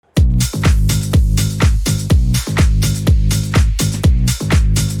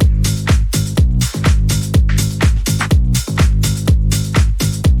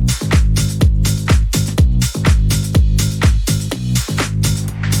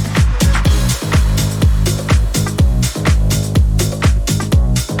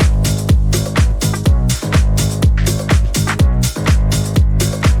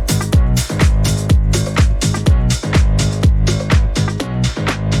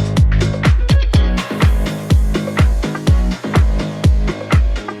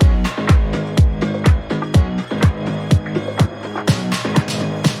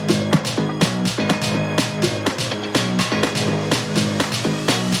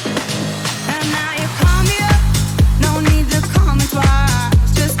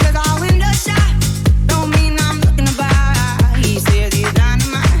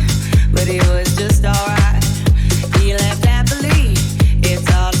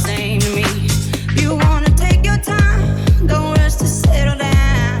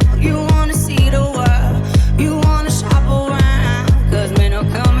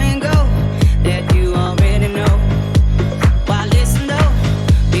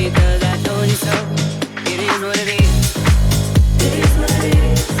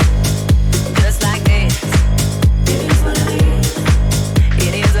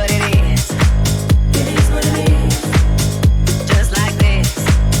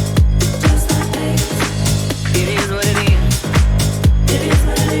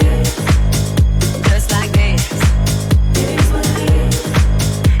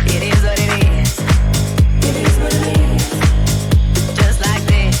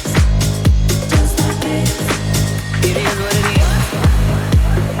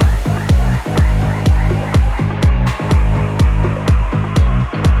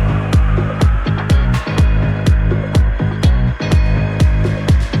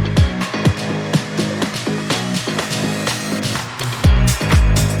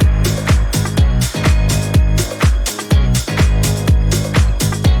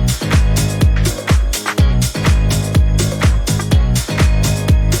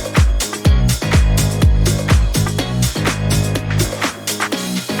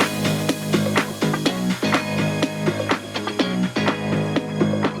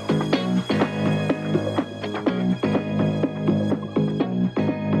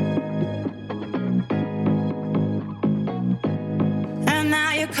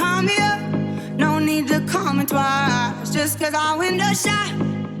cause our window shot.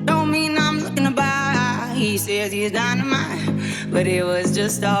 Don't mean I'm looking to buy. He says he's dynamite, but it was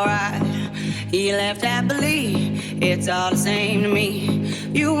just alright. He left happily, it's all the same to me.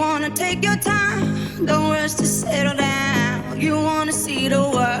 You wanna take your time, don't rush to settle down. You wanna see the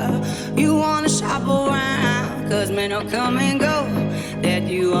world, you wanna shop around. Cause men will come and go, that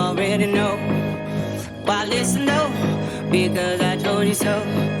you already know. Why listen though, because I told you so.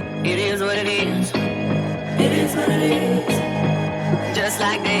 It is what it is. It is what it is. Just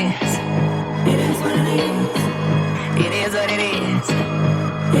like this. It is what it is. It is what it is.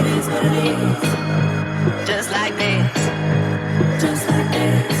 It is what it is. Just like this. Just like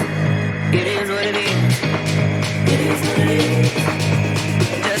this. It is what it is. It is what it is.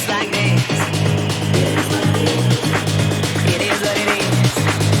 Just like this. It is what it is. It is what it is.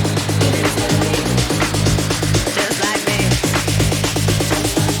 It is what it is. Just like this.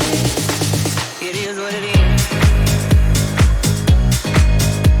 It is what it is.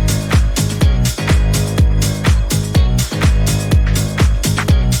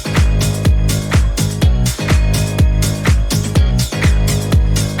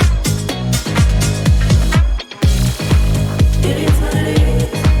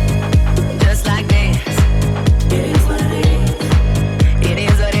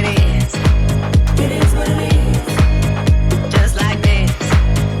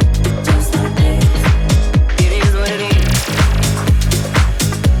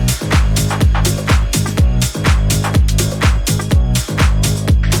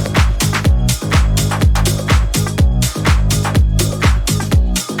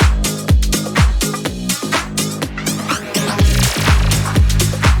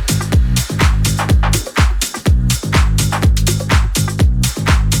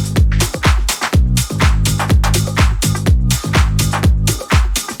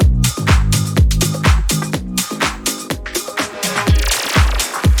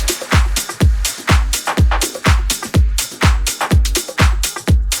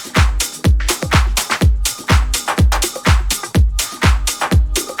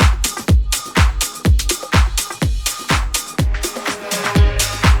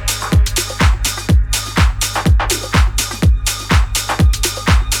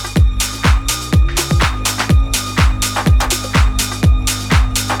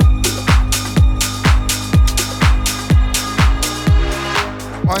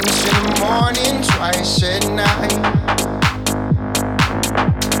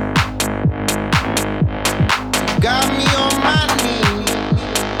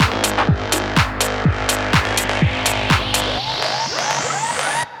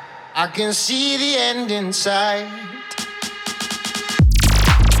 I can see the end in sight.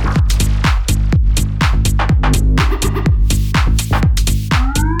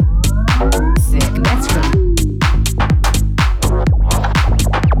 Sick, that's good.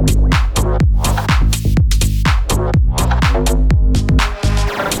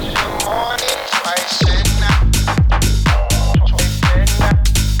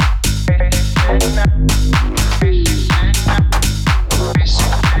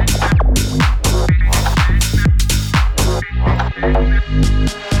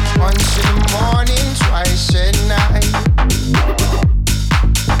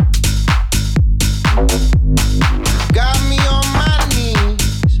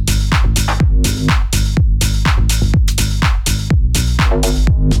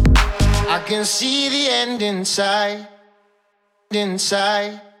 See the end inside,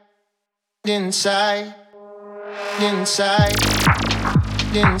 inside, inside, inside,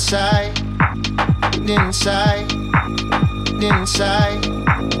 inside, inside, inside,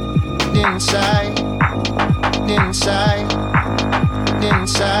 inside, inside,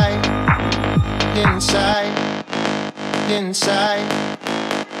 inside, inside, inside.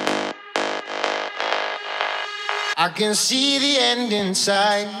 I can see the end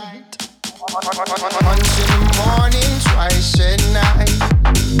inside. Once in the morning, twice at night.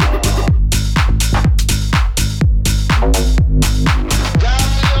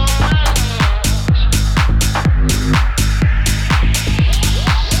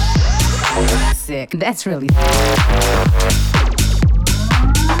 Sick, that's really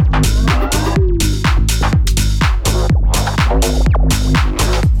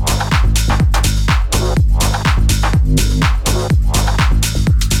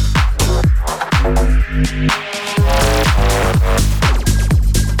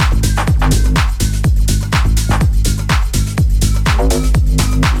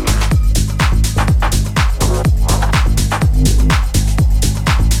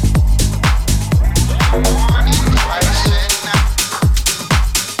Twice at night.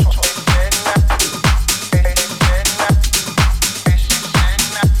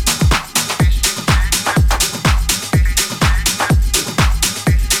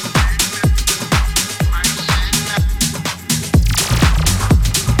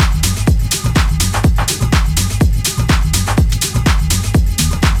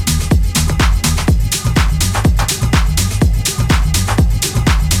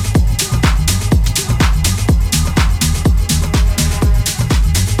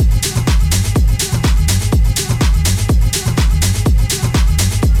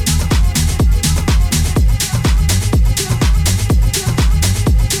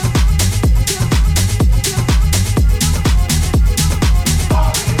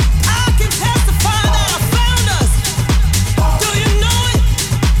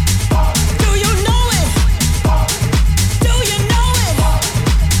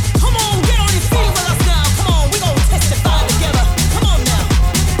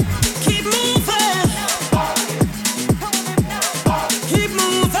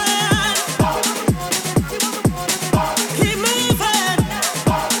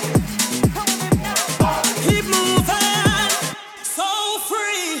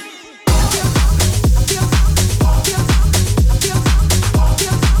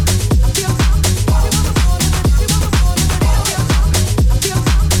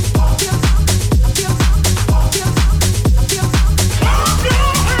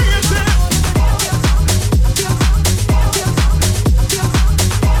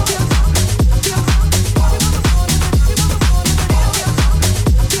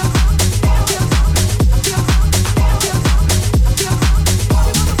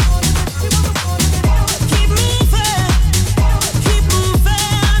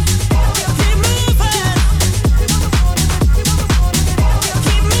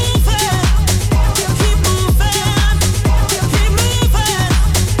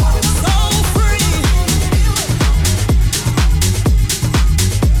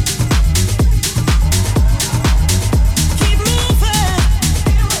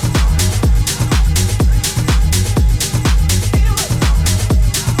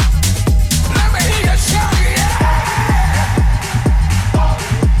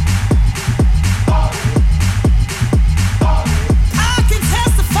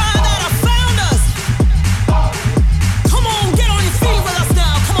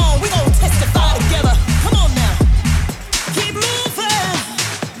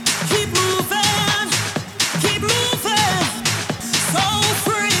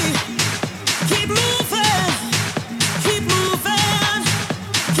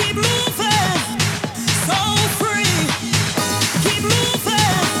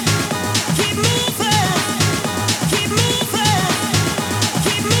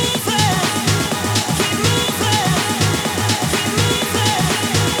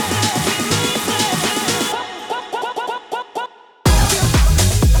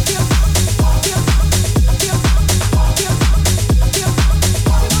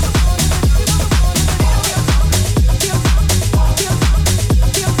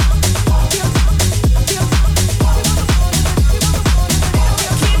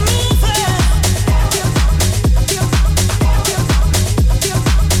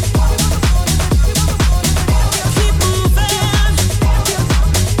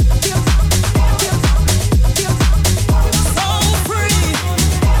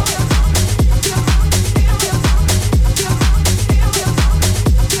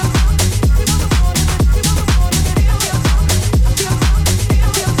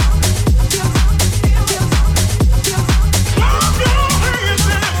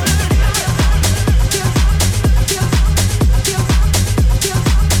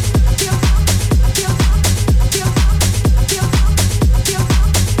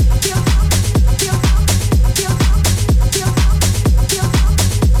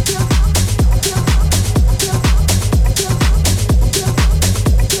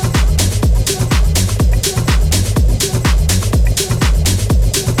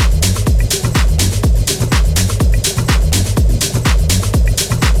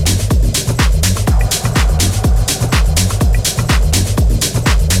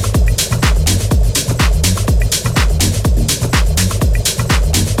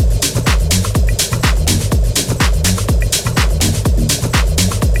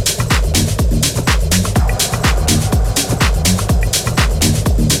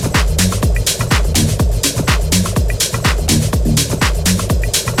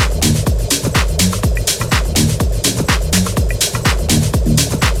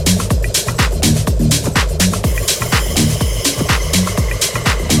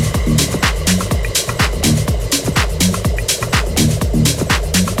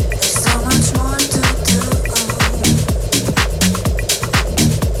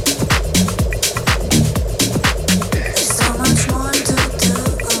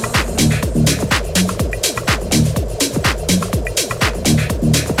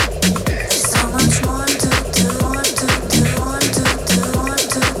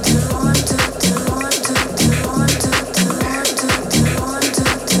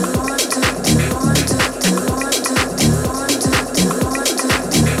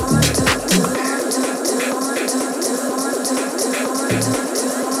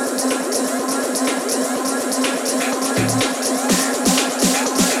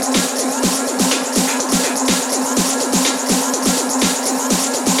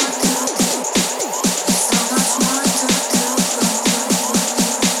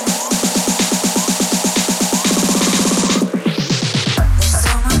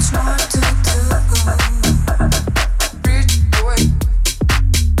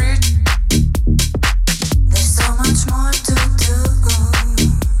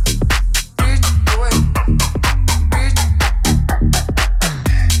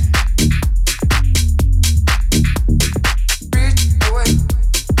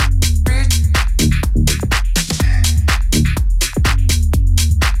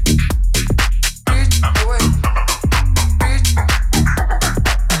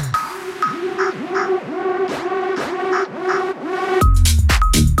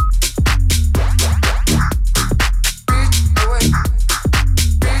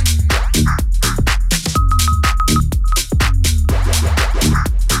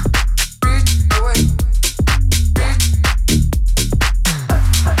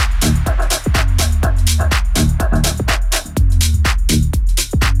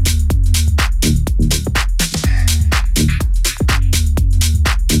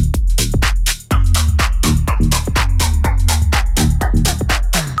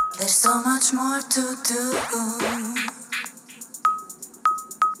 to do.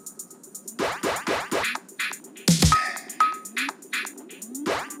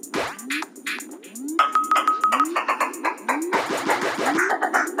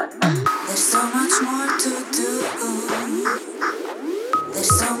 There's so much more to do.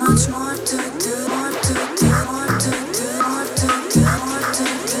 There's so much more to do. More to do. More to do. More to do. More to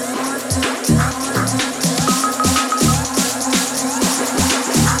do. More to do. More to do.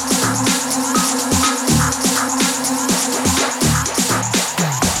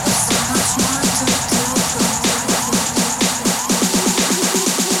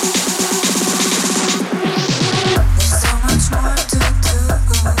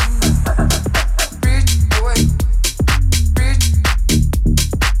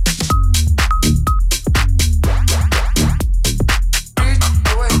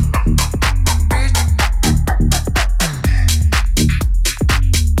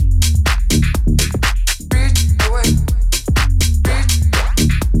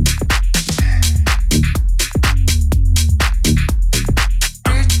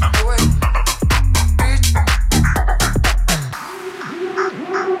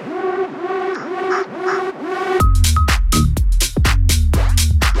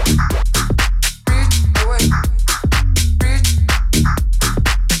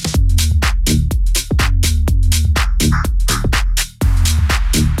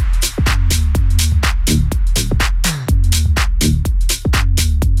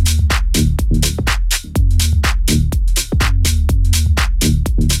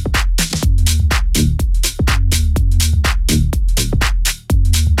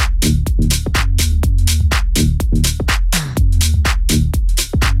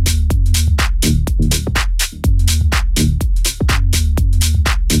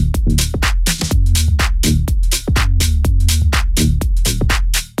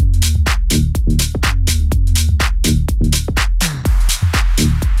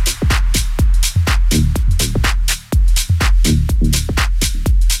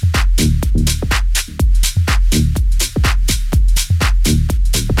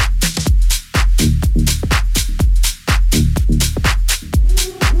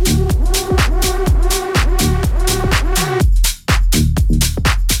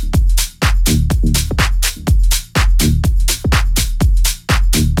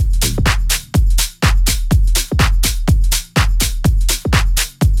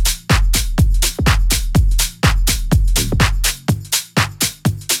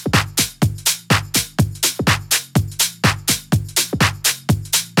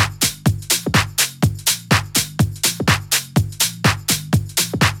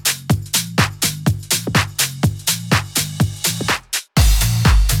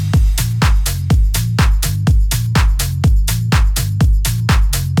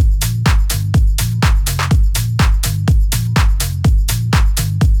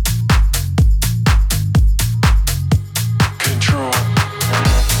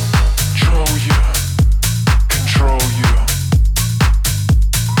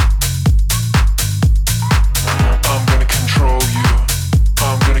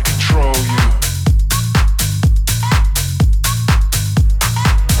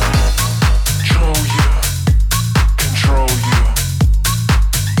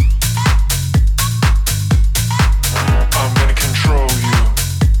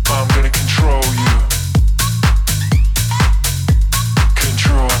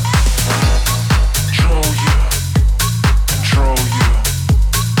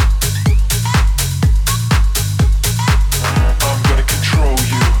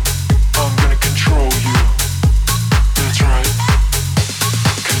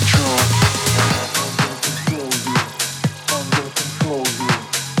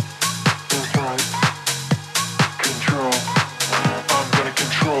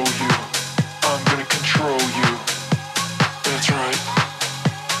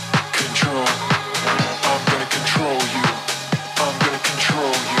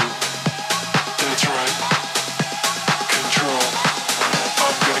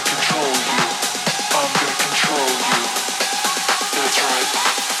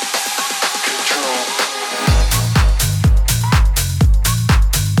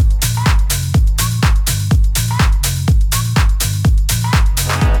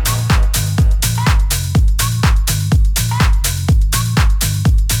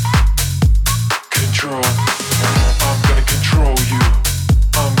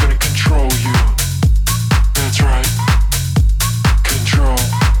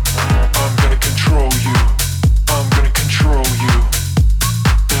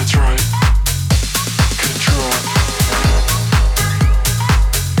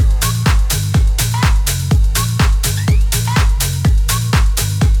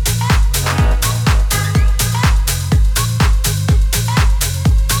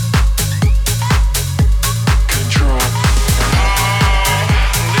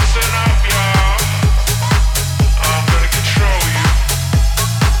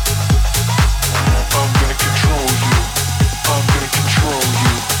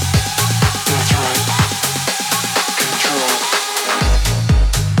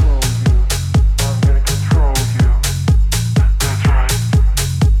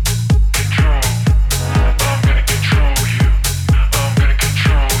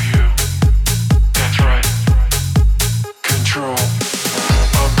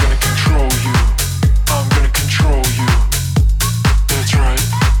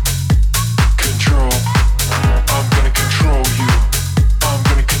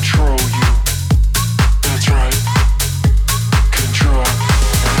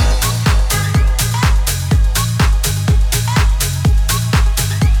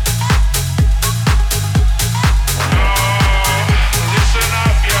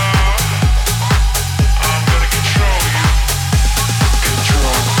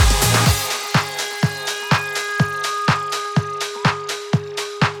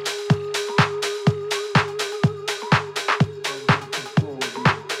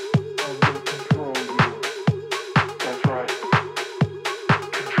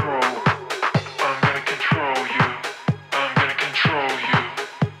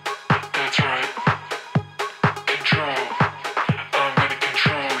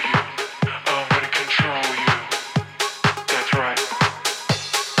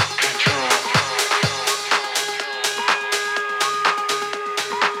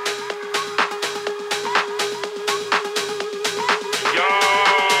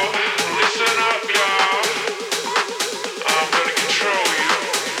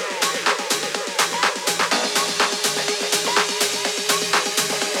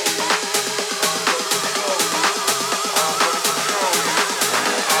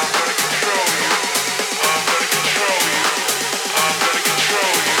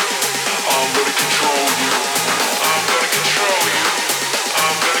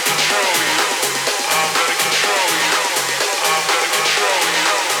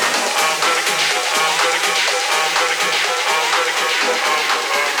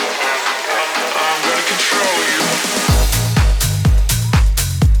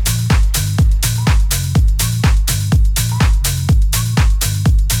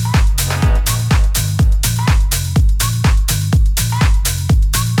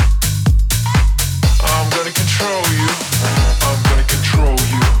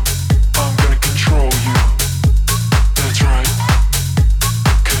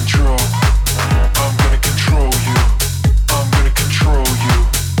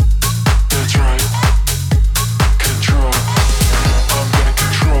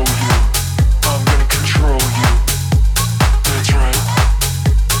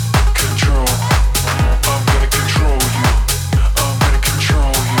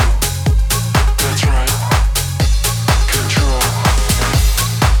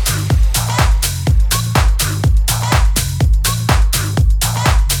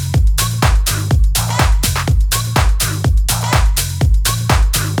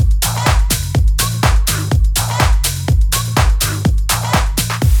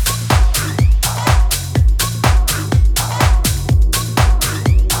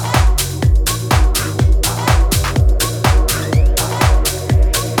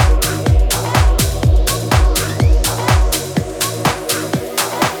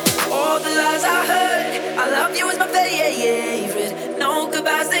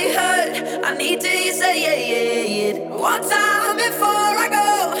 I need to hear you say it one time before I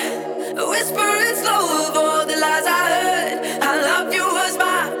go. Whispering slow of all the lies I heard. I love you was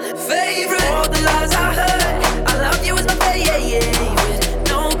my favorite. All the lies I heard. I love you was my favorite.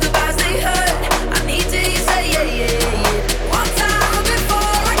 No goodbyes they hurt. I need to hear you say it one time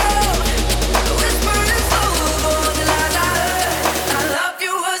before I go. Whispering slow of all the lies I heard. I love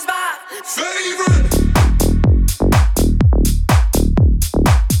you was my favorite.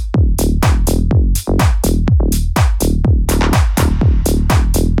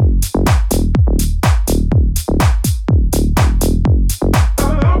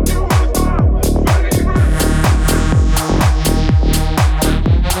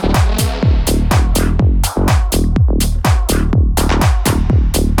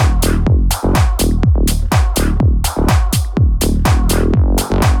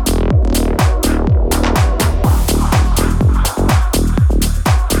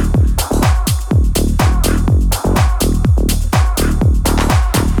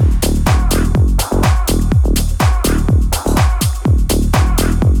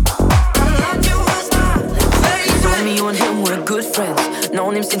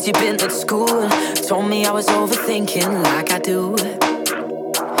 Since you've been at school, told me I was overthinking like I do.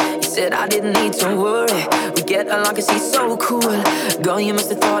 You said I didn't need to worry, we get along cause he's so cool. Girl, you must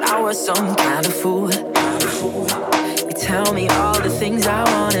have thought I was some kind of fool. You tell me all the things I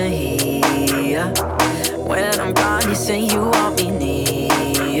wanna hear. When I'm gone, you say you want me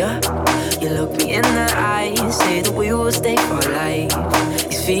near. You look me in the eyes, say that we will stay for life.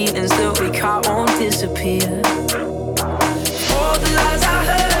 These feelings that we caught won't disappear. All the lies I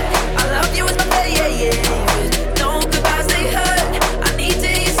heard, I love you was my favorite. No goodbyes they hurt. I need to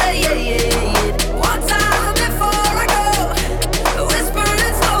hear you say it one time before I go. Whispering slow of all the lies I heard. I love you was my favorite, favorite, favorite, favorite, favorite, favorite, favorite, favorite, favorite, favorite, favorite. All the lies I heard, I love you was my favorite. No goodbyes they hurt. I need to hear you say it one time before I go.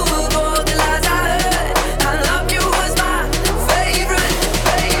 Whispering slow of all the lies I heard. I love you was my favorite,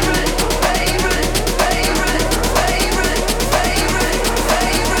 favorite, favorite, favorite, favorite, favorite, favorite,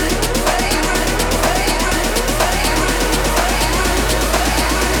 favorite, favorite, favorite, favorite, favorite,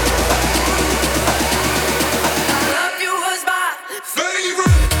 favorite, favorite.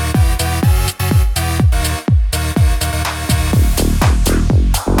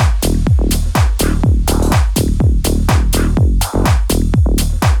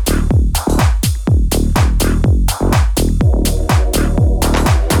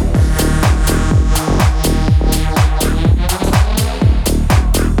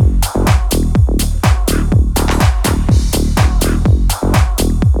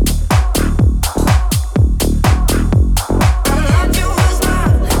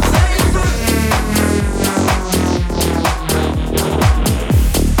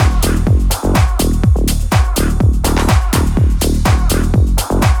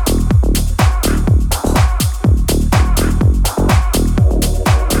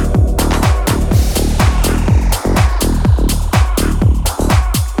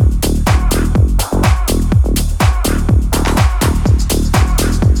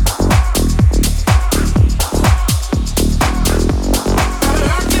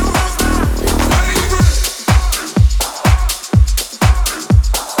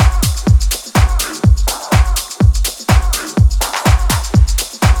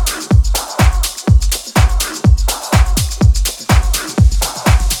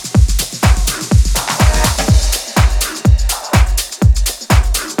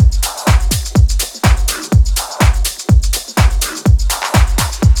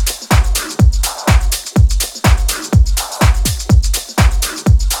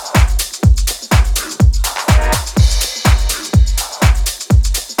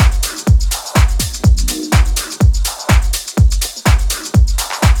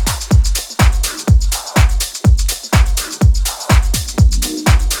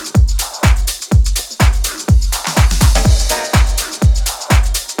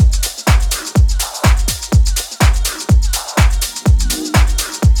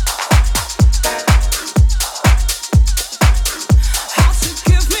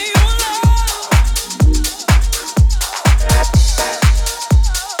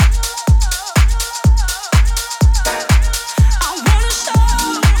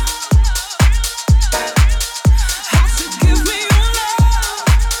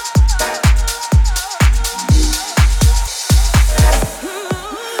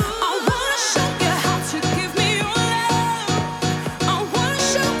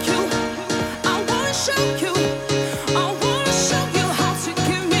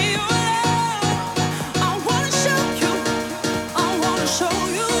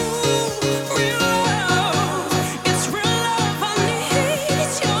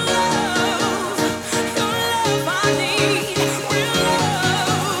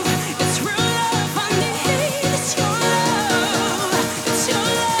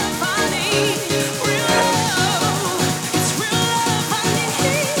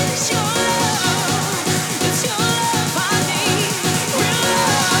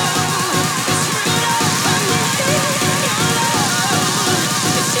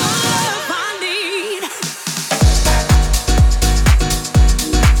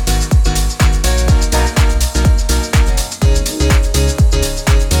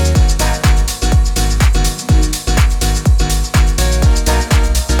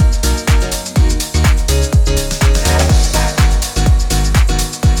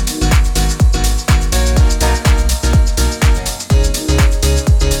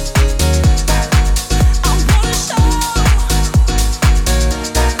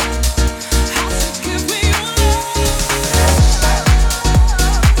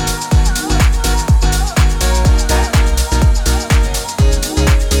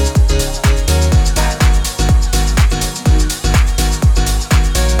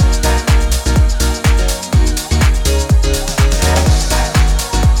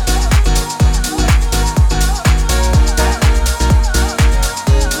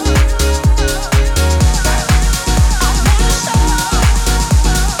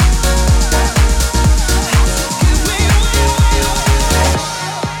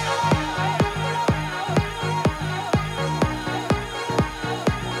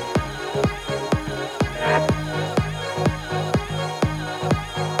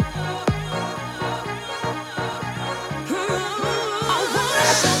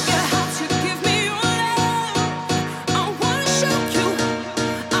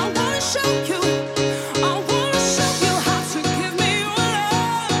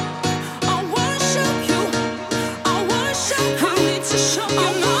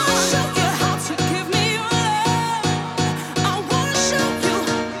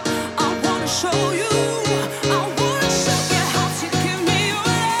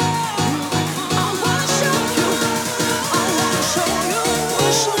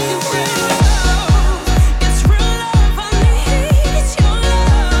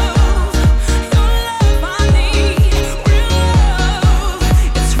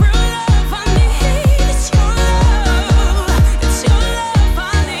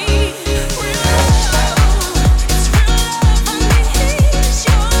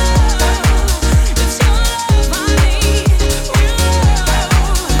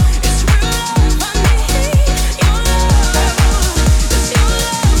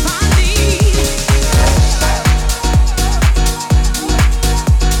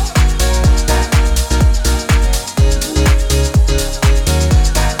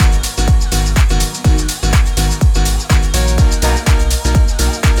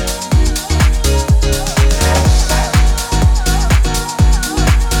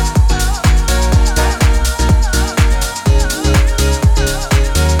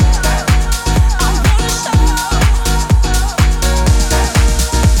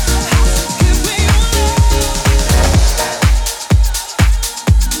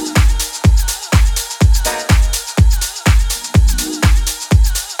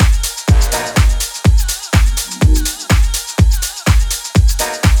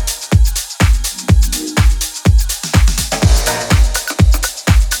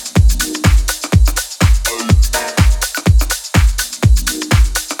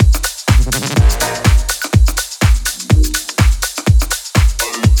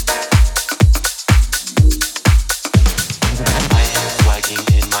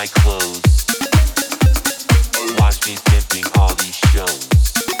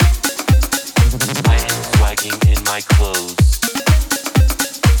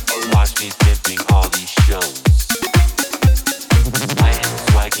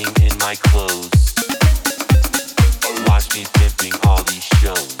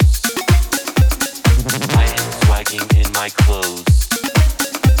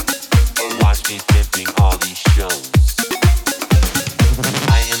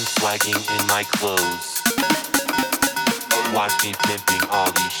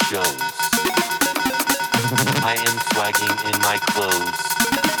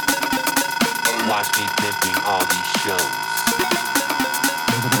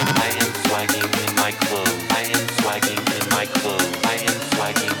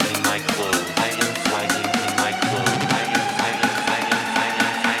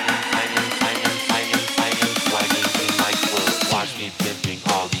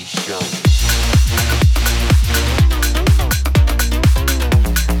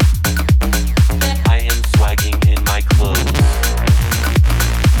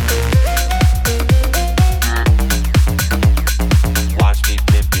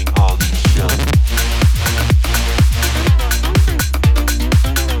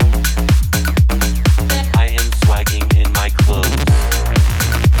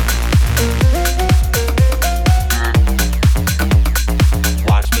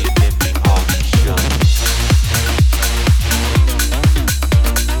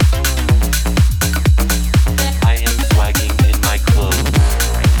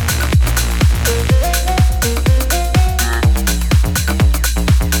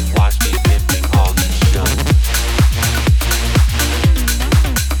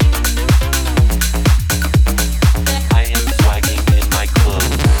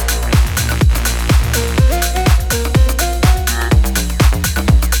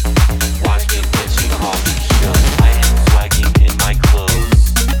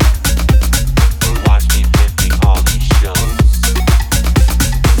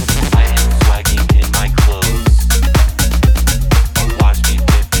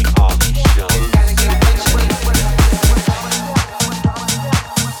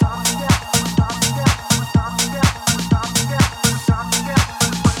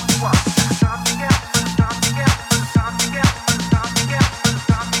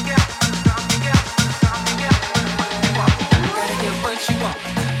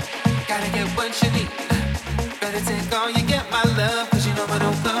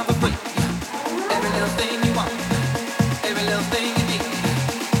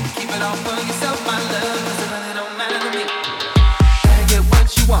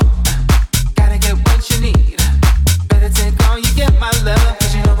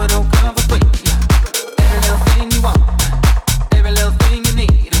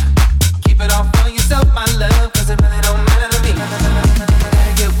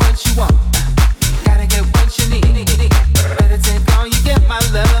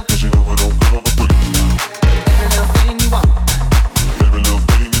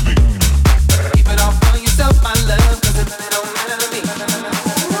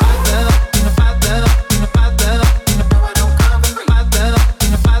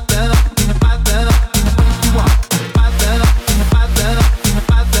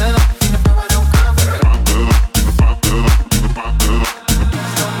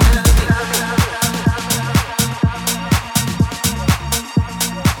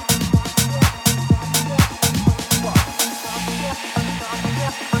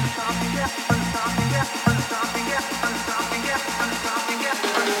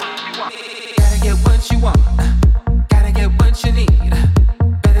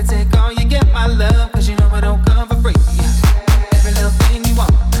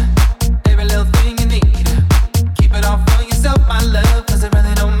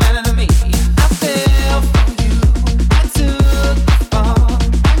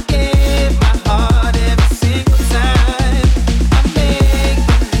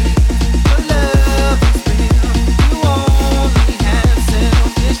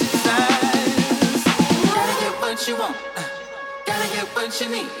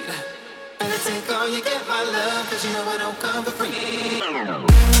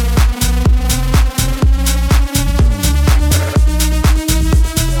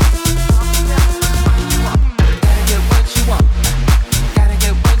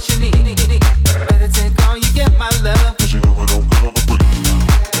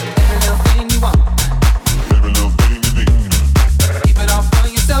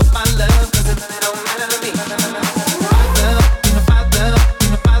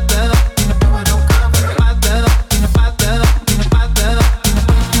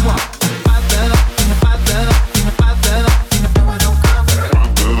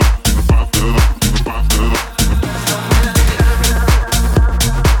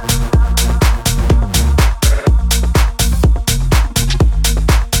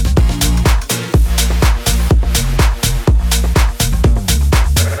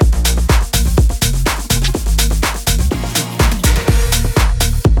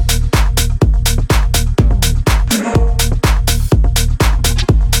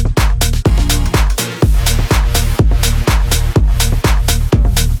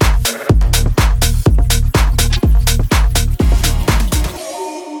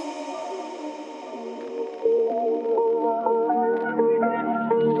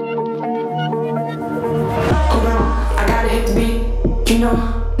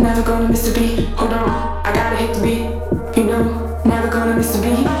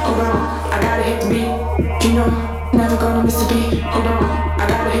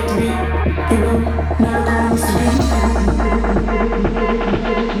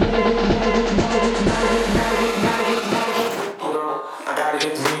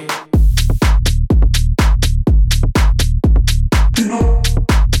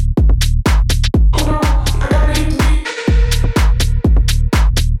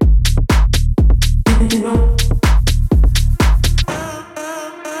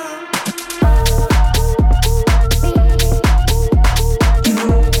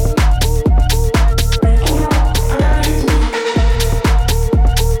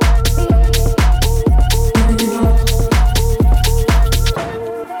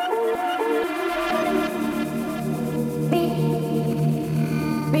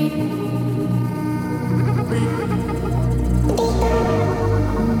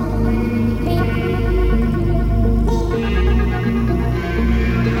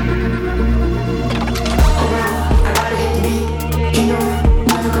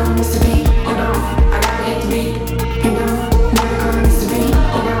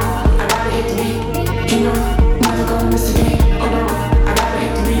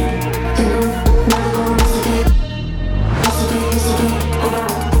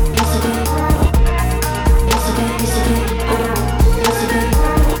 Yesterday,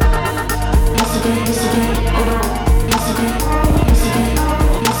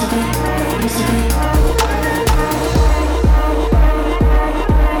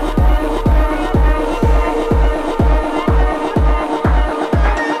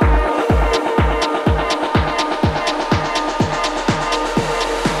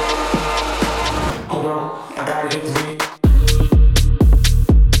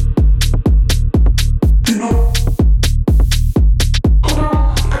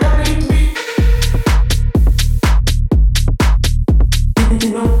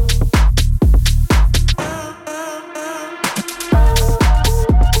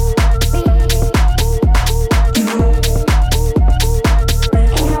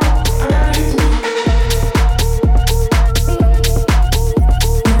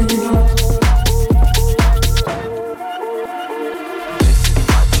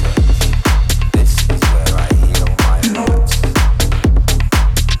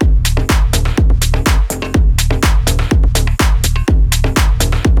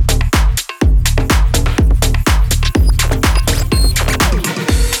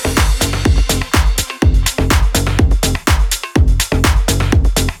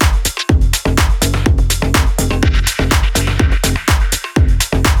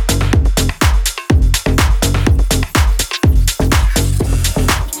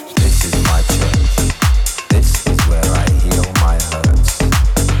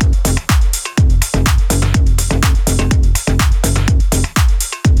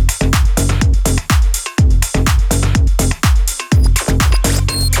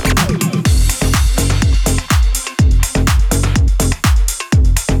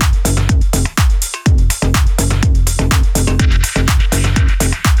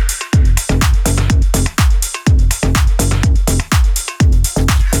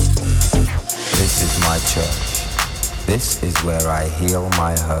 This is where I heal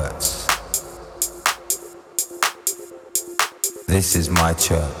my hurts. This is my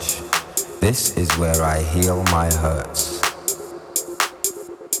church. This is where I heal my hurts.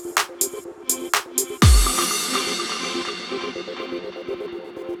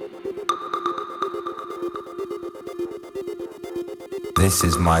 This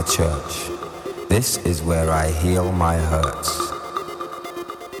is my church. This is where I heal my hurts.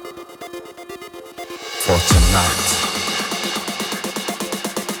 For tonight,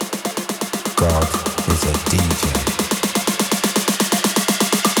 God is a DJ.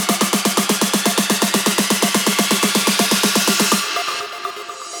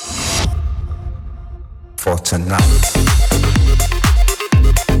 For tonight,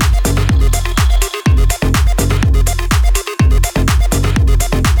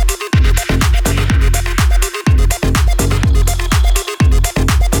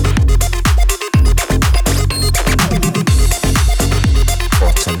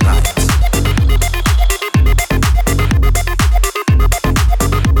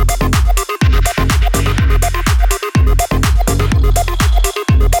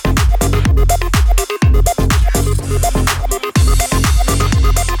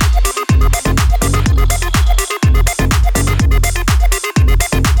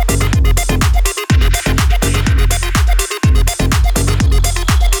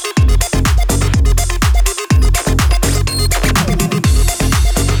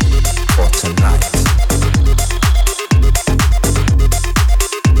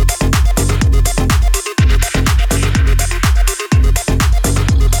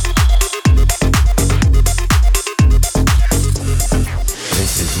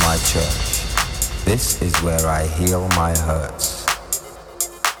 this is where I heal my hurts.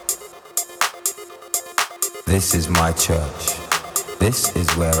 This is my church. This is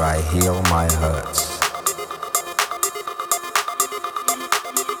where I heal my hurts.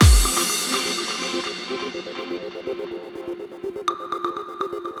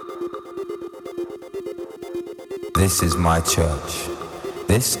 This is my church.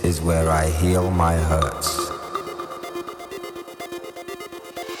 This is where I heal my hurts.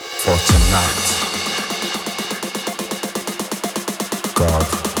 For tonight, God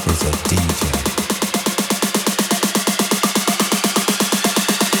is a DJ.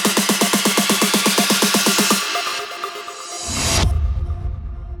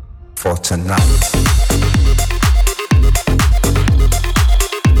 For tonight,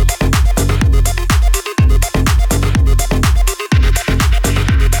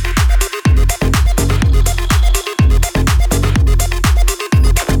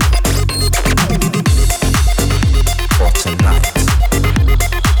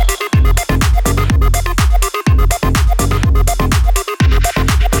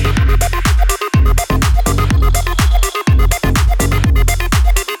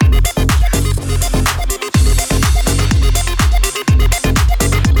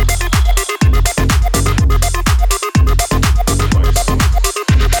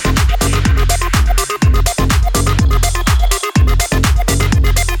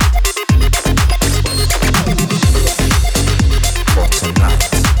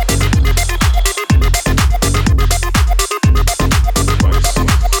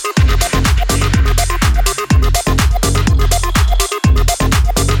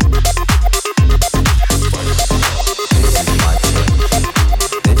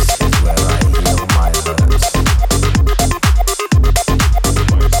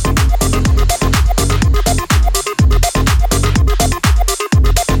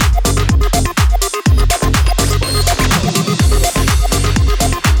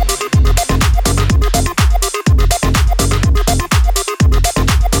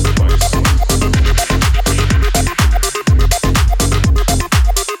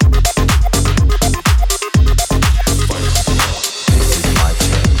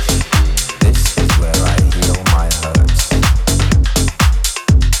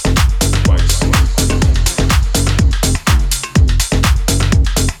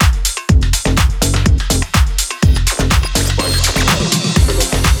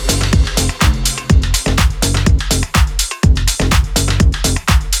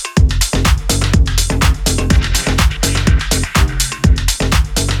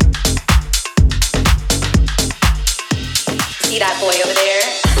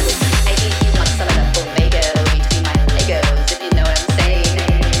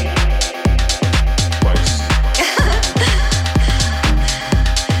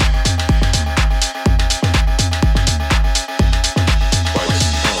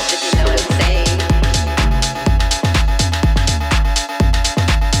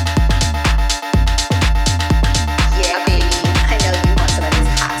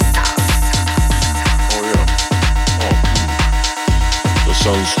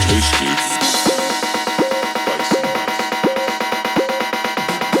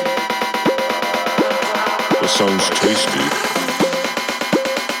 sounds tasty.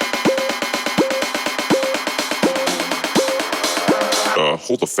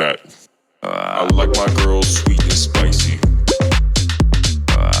 Hold the fat. I like my girls sweet and spicy.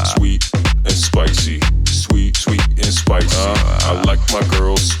 Sweet and spicy. Sweet, sweet and spicy. I like my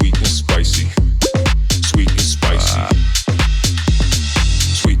girls sweet and spicy. Sweet and spicy.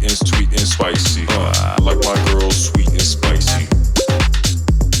 Sweet and spicy. I like my girls sweet and spicy.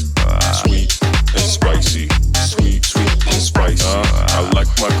 Sweet and spicy. Sweet, sweet and spicy. I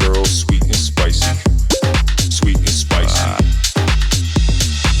like my girls sweet and spicy. Sweet and spicy.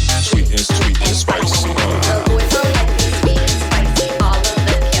 Sweet and spicy. The boys are like me, sweet and spicy. All of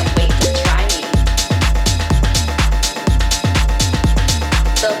them can't wait to try me.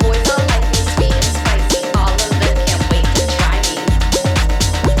 The boys are like me, sweet and spicy. All of them can't wait to try me.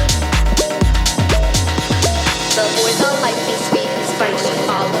 The boys are like me, sweet and spicy.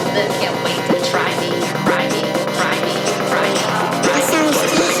 All of them can't wait to try me. Try me, try me, try me. That sounds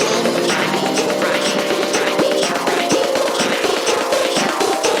tasty.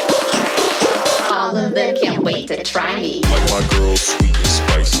 All of them can't wait to try me. Like my girls sweet and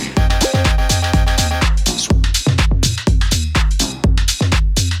spicy.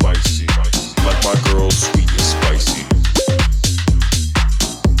 Spicy. Like my girls sweet and spicy.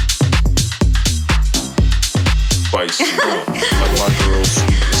 Spicy. Like my girls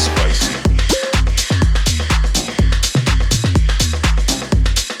sweet and spicy.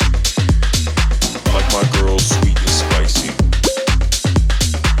 Like my girls sweet and spicy.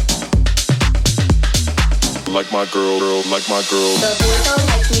 Like my girl, like my girl. The boys are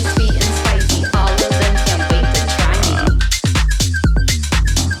like me, sweet and spicy. All of them can't wait to try me.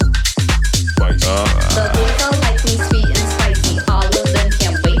 Spicy. The boys are like me, sweet and spicy. All of them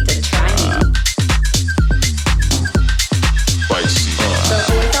can't wait to try me. Spicy. The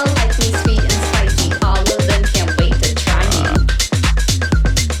boys are like me, sweet and spicy. All of them can't wait to try me.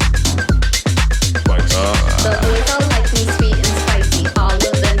 Spicy. The boys are like me, sweet and spicy. All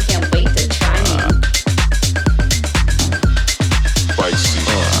of them can't wait to try me. Spicy.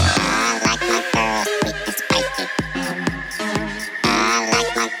 I like my girls sweet and spicy. I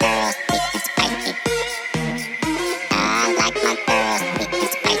like my girls sweet and spicy. I like my girls sweet and spicy. I like my girls sweet and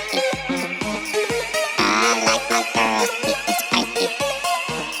spicy.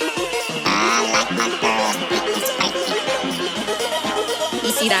 I like my girls sweet and spicy.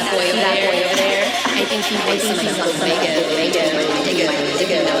 You see that boy over there? I think he wants some of the Vegas.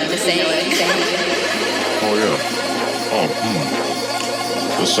 Digga, know what I'm saying? Oh yeah. Oh,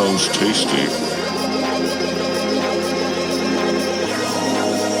 that sounds tasty.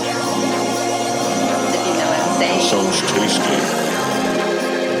 If you know what I'm saying. Sounds tasty.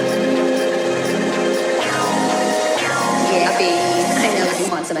 Yeah, baby. I know you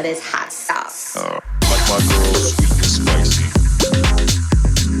want some of this hot sauce. Like my girls sweet and spicy.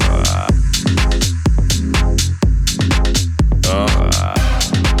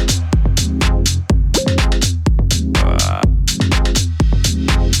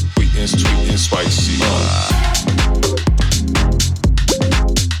 Sweet and spicy.